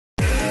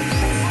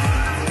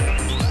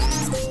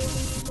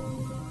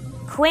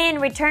Quinn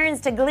returns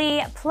to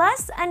Glee,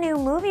 plus a new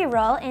movie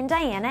role in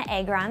Diana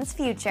Agron's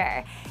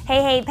future.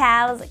 Hey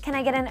pals, can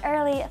I get an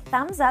early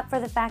thumbs up for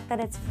the fact that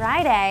it's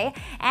Friday?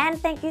 And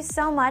thank you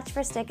so much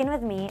for sticking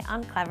with me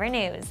on Clever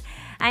News.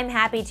 I'm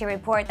happy to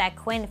report that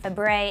Quinn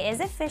is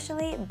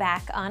officially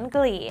back on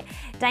Glee.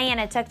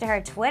 Diana took to her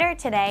Twitter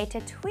today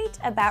to tweet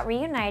about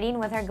reuniting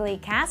with her Glee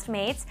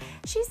castmates.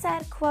 She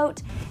said,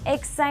 quote,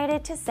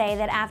 "Excited to say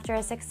that after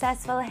a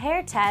successful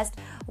hair test,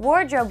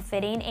 wardrobe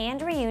fitting,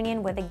 and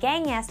reunion with the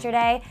gang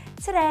yesterday,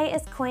 today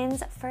is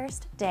Quinn's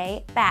first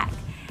day back."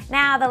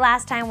 Now, the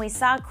last time we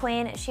saw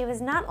Quinn, she was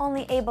not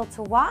only able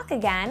to walk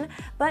again,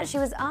 but she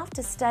was off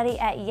to study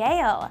at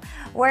Yale.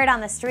 Word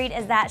on the street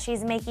is that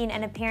she's making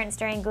an appearance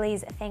during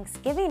Glee's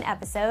Thanksgiving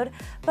episode,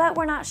 but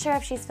we're not sure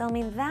if she's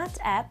filming that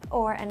ep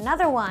or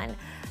another one,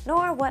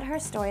 nor what her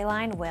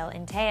storyline will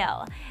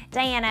entail.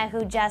 Diana,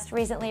 who just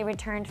recently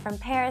returned from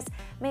Paris,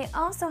 may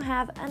also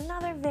have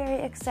another very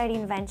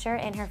exciting venture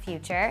in her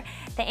future.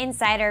 The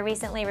Insider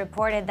recently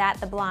reported that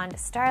the blonde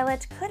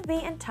starlet could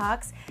be in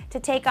talks to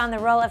take on the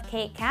role of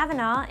Kate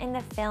Kavanaugh in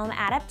the film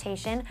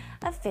adaptation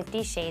of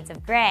 50 Shades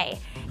of Grey.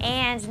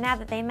 And now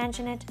that they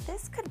mention it,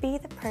 this could be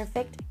the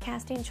perfect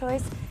casting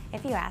choice,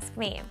 if you ask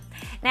me.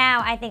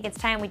 Now, I think it's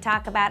time we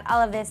talk about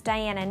all of this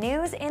Diana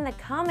news in the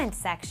comments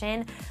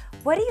section.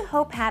 What do you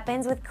hope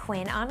happens with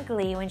Quinn on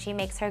Glee when she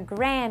makes her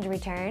grand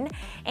return?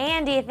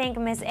 And do you think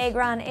Miss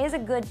Agron is a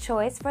good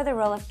choice for the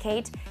role of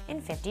Kate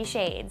in 50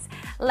 Shades?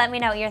 Let me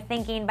know what you're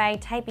thinking by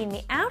typing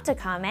me out a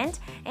comment,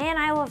 and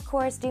I will of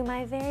course do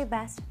my very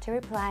best to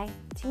reply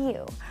to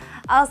you.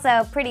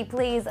 Also, pretty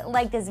please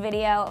like this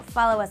video,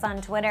 follow us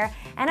on Twitter,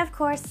 and of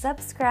course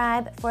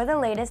subscribe for the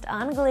latest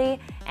on Glee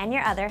and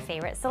your other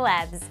favorite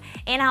celebs.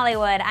 In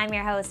Hollywood, I'm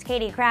your host,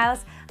 Katie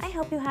Krause. I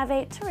hope you have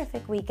a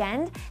terrific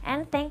weekend,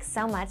 and thanks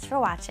so much for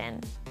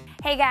watching.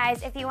 Hey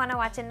guys, if you want to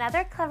watch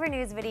another Clever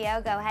News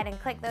video, go ahead and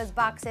click those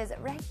boxes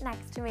right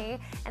next to me,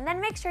 and then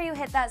make sure you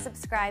hit that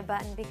subscribe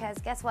button because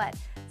guess what?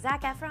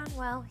 Zac Efron,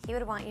 well, he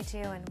would want you to,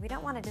 and we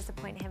don't want to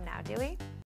disappoint him now, do we?